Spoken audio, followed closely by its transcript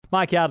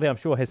Mike Yardley, I'm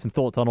sure, has some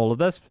thoughts on all of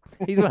this.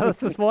 He's with us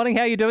this morning.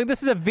 How are you doing?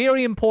 This is a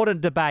very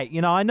important debate.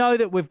 You know, I know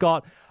that we've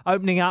got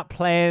opening up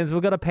plans,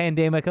 we've got a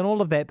pandemic and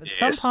all of that, but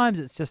sometimes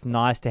it's just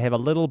nice to have a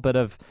little bit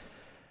of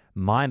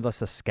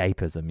mindless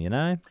escapism, you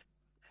know?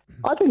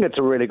 I think it's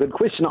a really good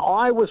question.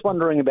 I was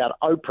wondering about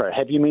Oprah.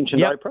 Have you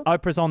mentioned Oprah?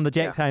 Oprah's on the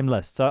Jack Tame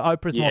list. So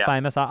Oprah's more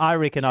famous. I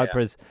reckon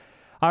Oprah's.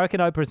 I'm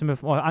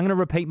going to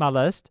repeat my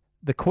list: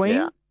 the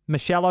Queen,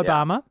 Michelle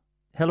Obama,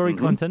 Hillary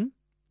Clinton,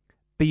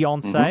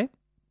 Beyonce,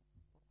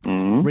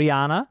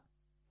 Rihanna,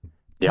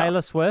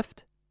 Taylor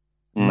Swift,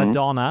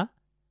 Madonna,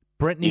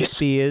 Britney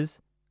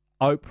Spears,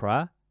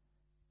 Oprah,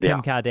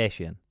 Kim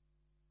Kardashian.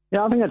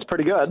 Yeah, I think that's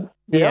pretty good.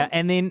 Yeah,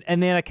 and then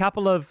a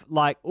couple of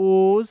like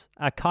awes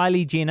are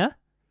Kylie Jenner.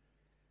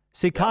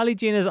 So Kylie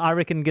Jenner's, I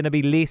reckon, going to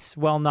be less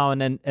well-known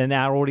in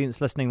our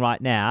audience listening right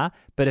now.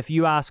 But if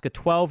you ask a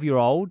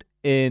 12-year-old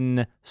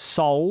in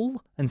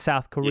Seoul in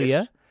South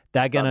Korea,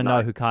 they're going to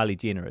know who Kylie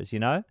Jenner is, you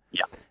know?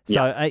 Yeah.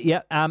 So,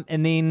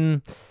 and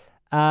then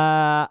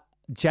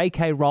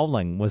J.K.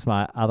 Rowling was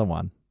my other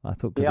one. I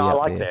thought could be I up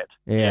like there.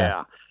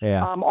 that.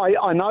 Yeah.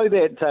 I know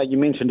that you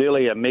mentioned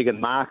earlier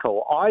Meghan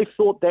Markle. I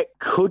thought that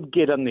could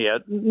get in there,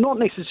 not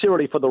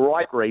necessarily for the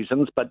right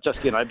reasons, but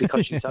just, you know,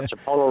 because she's such a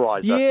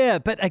polarizer. Yeah,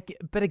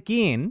 but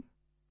again,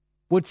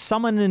 would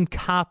someone in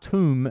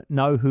Khartoum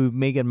know who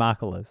Meghan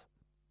Markle is?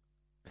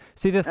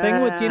 See, the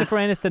thing with Jennifer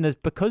Aniston is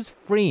because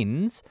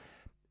Friends,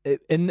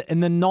 in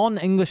the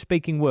non-English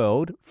speaking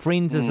world,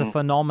 Friends is a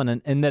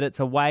phenomenon in that it's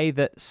a way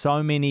that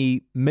so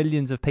many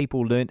millions of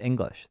people learnt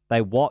English.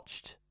 They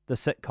watched the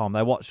sitcom.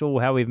 They watched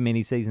however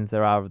many seasons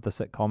there are of the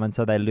sitcom, and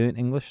so they learnt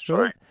English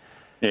through it.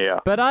 Yeah.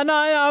 But I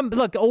know,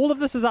 look, all of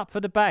this is up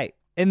for debate,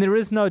 and there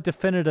is no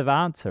definitive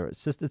answer.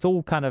 It's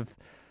all kind of,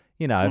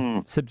 you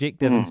know,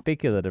 subjective and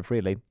speculative,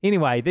 really.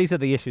 Anyway, these are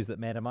the issues that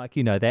matter, Mike.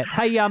 You know that.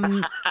 Hey,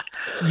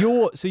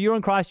 you're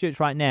in Christchurch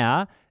right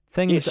now.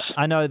 Things,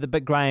 I know the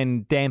big grey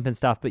and damp and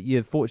stuff, but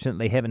you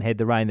fortunately haven't had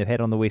the rain they've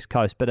had on the West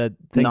Coast. But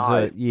things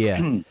are.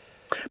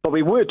 But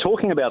we were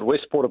talking about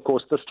Westport, of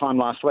course, this time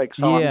last week.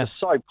 So I'm just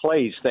so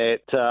pleased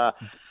that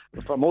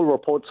from all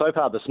reports so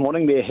far this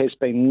morning, there has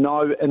been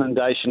no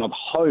inundation of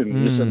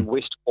homes in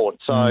Westport.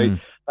 So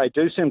they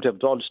do seem to have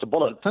dodged a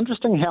bullet. It's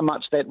interesting how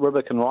much that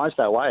river can rise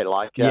their way.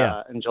 Like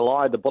in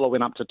July, the Buller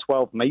went up to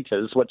 12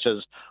 metres, which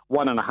is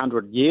 1 in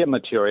 100-year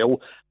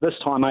material. This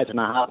time,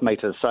 8.5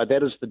 metres. So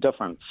that is the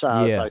difference.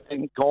 So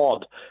thank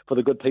God for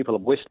the good people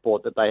of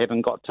Westport that they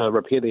haven't got to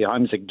repair their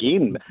homes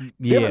again.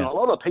 Given a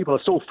lot of people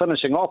are still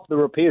finishing off the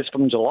repairs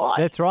from July.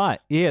 That's right.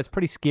 Yeah, it's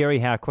pretty scary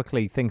how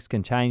quickly things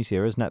can change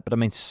there, isn't it? But I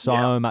mean,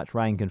 so much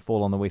rain can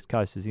fall on the West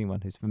Coast, as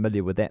anyone who's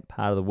familiar with that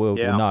part of the world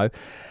will know.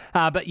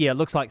 But yeah, it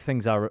looks like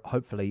things are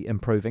hopefully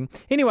improving.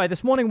 Anyway,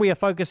 this morning we are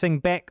focusing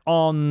back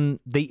on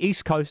the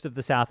east coast of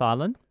the South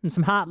Island and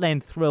some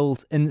heartland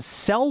thrills in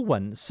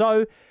Selwyn.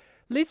 So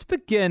let's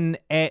begin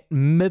at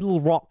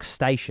Middle Rock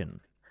Station.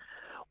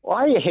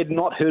 I had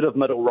not heard of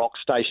Middle Rock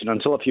Station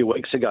until a few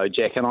weeks ago,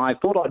 Jack, and I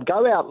thought I'd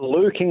go out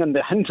lurking in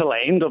the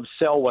hinterland of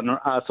Selwyn,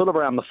 sort of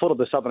around the foot of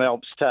the Southern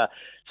Alps, to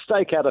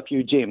stake out a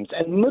few gems.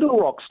 And Middle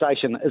Rock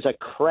Station is a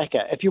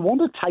cracker. If you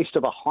want a taste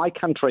of a high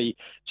country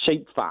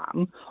sheep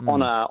farm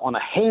on a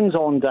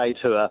hands-on day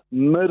tour,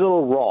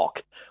 Middle Rock,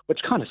 which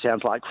kind of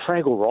sounds like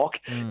Fraggle Rock,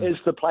 is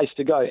the place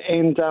to go.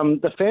 And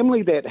the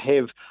family that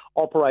have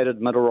operated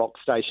Middle Rock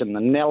Station, the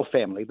Nell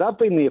family, they've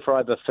been there for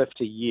over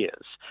 50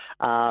 years.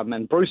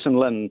 And Bruce and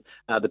Lynn,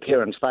 the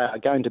parents, they are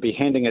going to be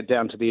handing it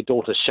down to their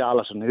daughter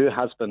Charlotte and her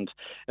husband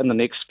in the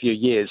next few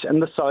years.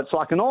 And so it's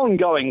like an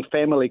ongoing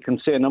family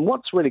concern. And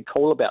what's really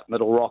cool about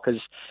Middle Rock is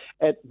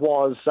it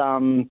was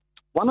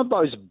one of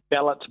those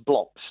ballot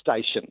block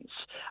stations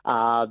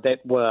that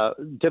were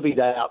divvied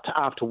out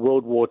after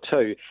World War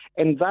II,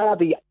 and they are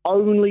the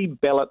only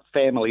ballot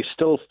family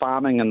still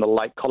farming in the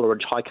Lake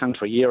Coleridge High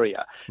Country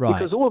area,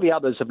 because all the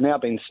others have now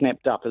been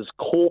snapped up as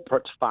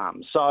corporate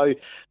farms. So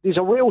there's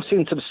a real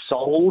sense of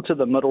soul to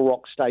the Middle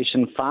Rock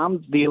Station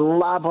farm. The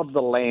love of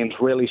the land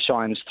really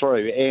shines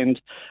through,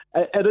 and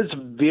it is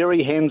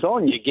very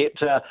hands-on. You get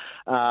to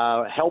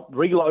help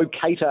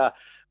relocate a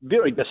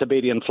very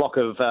disobedient flock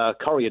of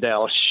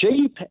Corriedale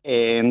sheep,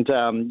 and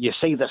you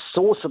see the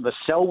source of the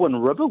Selwyn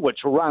River,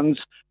 which runs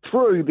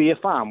through their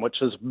farm, which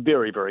is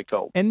very, very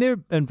cool. And they're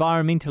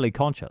environmentally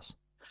conscious.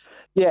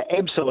 Yeah,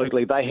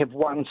 absolutely. They have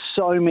won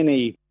so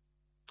many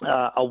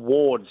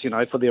awards, you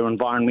know, for their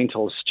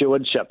environmental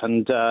stewardship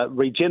and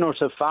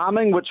regenerative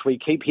farming, which we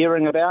keep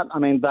hearing about. I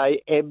mean,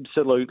 they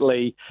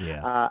absolutely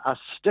are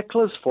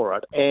sticklers for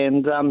it.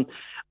 And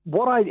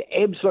what I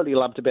absolutely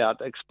loved about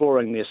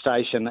exploring their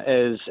station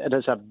is it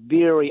is a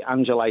very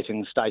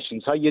undulating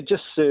station. So you're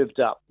just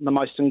served up the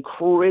most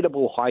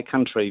incredible high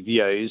country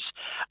views.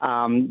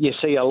 You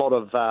see a lot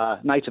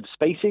of native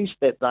species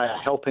that they are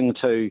helping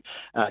to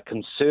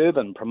conserve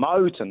and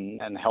promote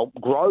and help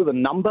grow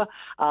in number.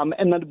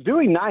 And the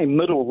very name,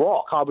 Middle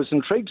Rock, I was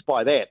intrigued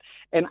by that.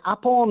 And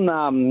up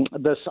on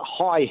this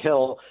high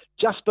hill,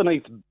 just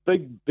beneath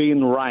Big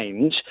Ben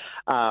Range,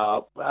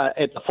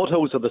 at the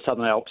foothills of the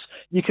Southern Alps,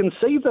 you can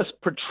see this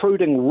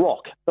protruding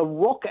rock. The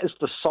rock is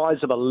the size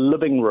of a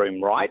living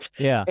room, right?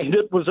 Yeah. And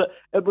it was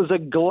a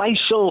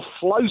glacial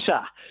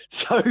floater.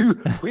 So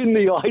when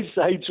the Ice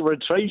Age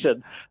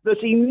retreated, this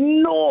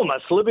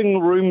enormous living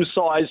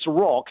room-sized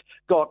rock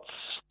got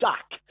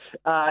stuck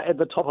at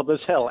the top of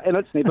this hill, and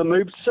it's never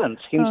moved since,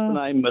 hence the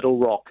name Middle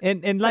Rock.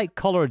 And Lake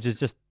Coleridge is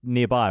just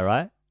nearby,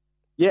 right?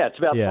 Yeah, it's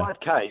about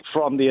 5k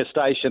from their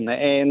station,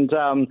 and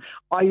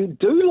I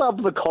do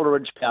love the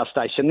Coleridge Power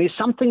Station. There's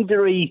something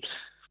very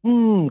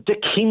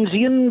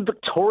Dickensian,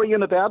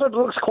 Victorian about it. It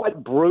looks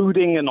quite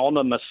brooding and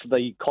ominous,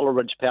 the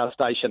Coleridge Power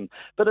Station,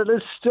 but it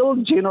is still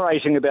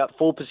generating about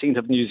 4%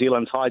 of New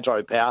Zealand's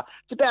hydropower.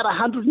 It's about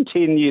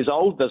 110 years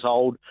old, this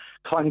old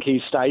clunky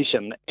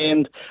station,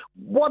 and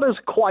what is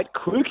quite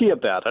quirky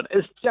about it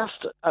is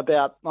just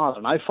about,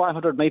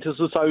 500 metres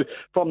or so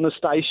from the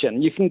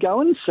station, you can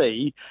go and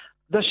see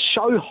the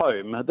show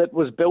home that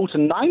was built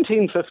in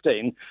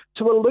 1915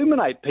 to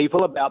illuminate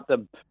people about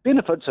the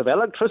benefits of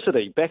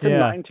electricity back in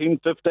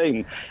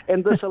 1915.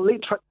 And this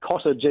electric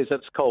cottage, as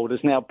it's called, is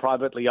now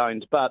privately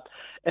owned, but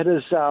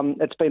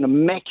it's been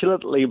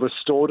immaculately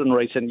restored in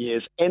recent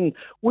years. And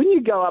when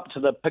you go up to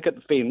the picket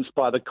fence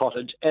by the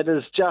cottage, it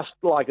is just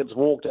like it's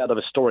walked out of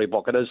a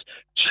storybook. It is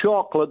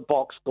chocolate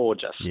box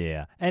gorgeous.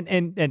 Yeah.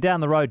 And down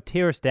the road,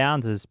 Terrace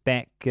Downs is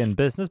back in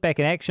business, back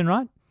in action,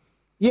 right?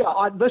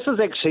 Yeah, this is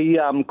actually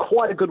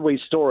quite a good wee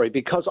story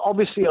because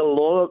obviously a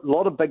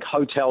lot of big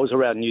hotels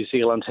around New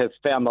Zealand have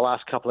found the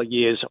last couple of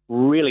years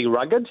really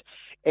rugged,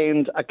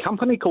 and a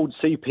company called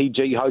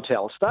CPG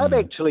Hotels, they've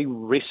actually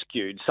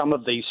rescued some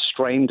of these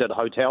stranded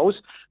hotels.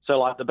 So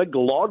like the Big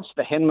Lodge,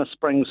 the Hanmer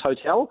Springs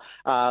Hotel,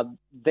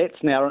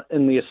 that's now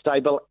in their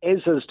stable, as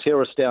is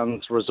Terrace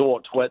Downs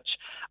Resort, which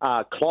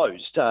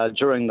closed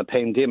during the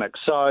pandemic.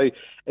 So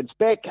it's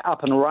back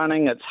up and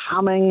running, it's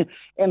humming,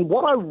 and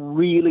what I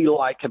really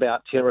like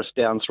about Terrace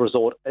Downs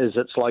Resort is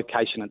its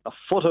location at the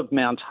foot of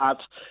Mount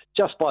Hutt,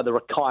 just by the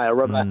Rakaia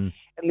River, and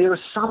there is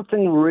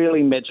something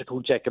really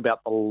magical, Jack,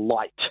 about the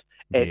light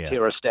at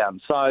Terrace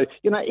Downs. So,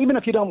 even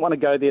if you don't want to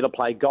go there to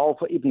play golf,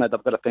 even though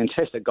they've got a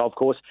fantastic golf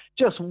course,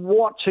 just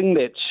watching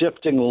that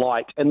shifting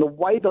light and the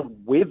way the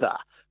weather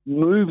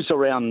moves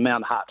around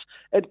Mount Hutt,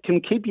 it can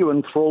keep you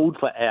enthralled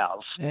for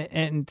hours.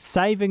 And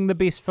saving the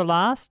best for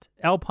last,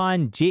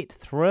 Alpine Jet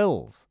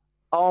Thrills.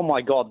 Oh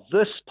my God,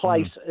 this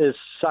place is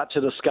such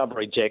a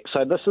discovery, Jack.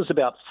 So this is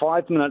about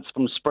 5 minutes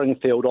from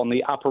Springfield on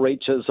the upper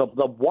reaches of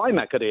the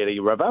Waimakariri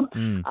River.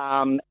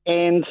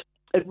 And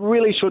it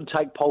really should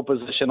take pole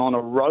position on a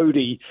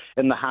roadie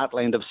in the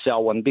heartland of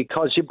Selwyn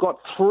because you've got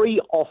three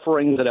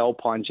offerings at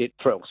Alpine Jet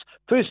Thrills.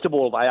 First of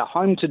all, they are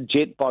home to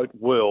Jet Boat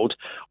World,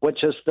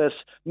 which is this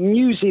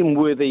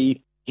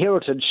museum-worthy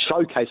heritage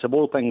showcase of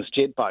all things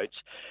jet boats,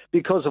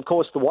 because, of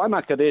course, the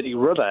Waimakariri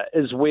River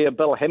is where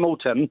Bill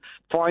Hamilton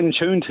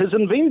fine-tuned his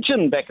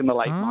invention back in the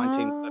late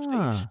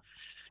 1950s.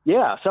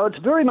 Yeah, so it's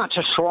very much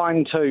a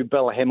shrine to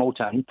Bill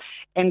Hamilton.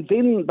 And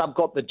then they've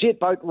got the jet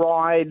boat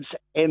rides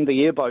and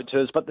the airboat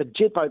tours. But the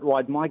jet boat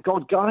ride, my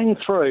God, going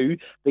through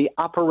the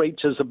upper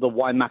reaches of the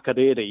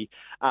Waimakariri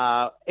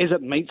as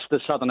it meets the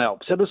Southern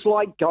Alps, it is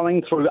like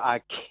going through a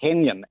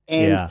canyon.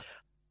 And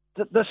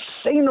the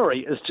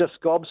scenery is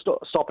just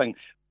gobstopping.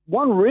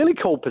 One really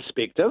cool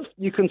perspective,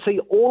 you can see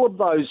all of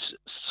those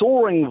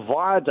soaring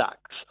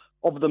viaducts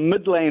of the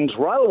Midlands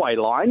Railway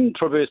line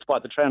traversed by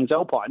the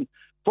Transalpine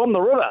from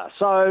the river.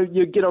 So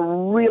you get a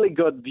really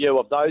good view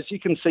of those. You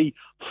can see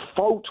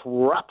fault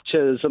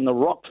ruptures in the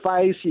rock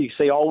face. You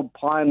see old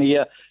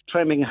pioneer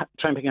tramping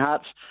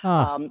huts.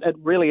 It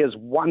really is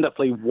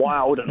wonderfully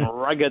wild and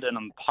rugged and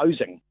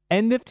imposing.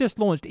 And they've just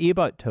launched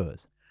airboat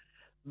tours.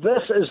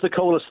 This is the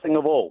coolest thing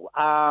of all.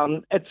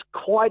 It's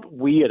quite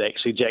weird,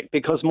 actually, Jack,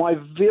 because my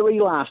very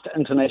last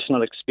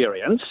international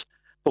experience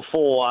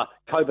before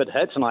COVID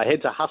hit and I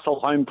had to hustle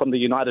home from the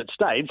United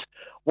States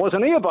was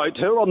an airboat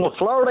tour on the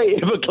Florida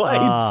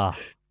Everglades.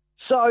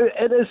 So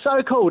it is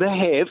so cool to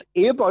have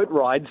airboat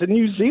rides in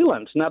New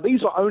Zealand. Now,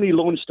 these were only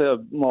launched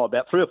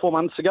about 3 or 4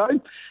 months ago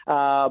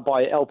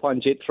by Alpine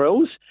Jet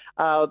Thrills.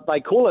 They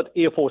call it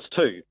Air Force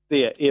 2,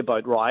 their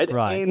airboat ride.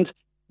 Right. And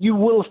you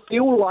will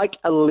feel like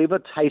a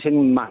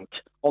levitating monk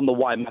on the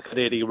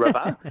Waimakariri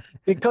River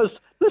because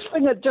this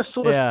thing, it just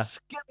sort of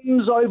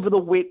skims over the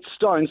wet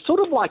stones, sort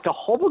of like a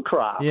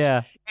hovercraft. Yeah.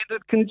 And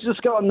it can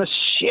just go in the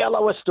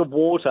shallowest of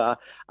water.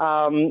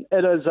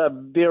 It is a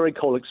very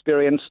cool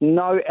experience.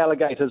 No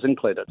alligators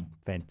included.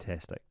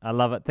 Fantastic. I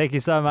love it. Thank you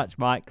so much,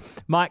 Mike.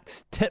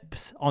 Mike's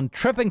tips on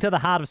tripping to the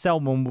heart of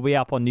Selwyn will be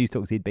up on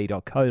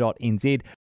newstalkzb.co.nz.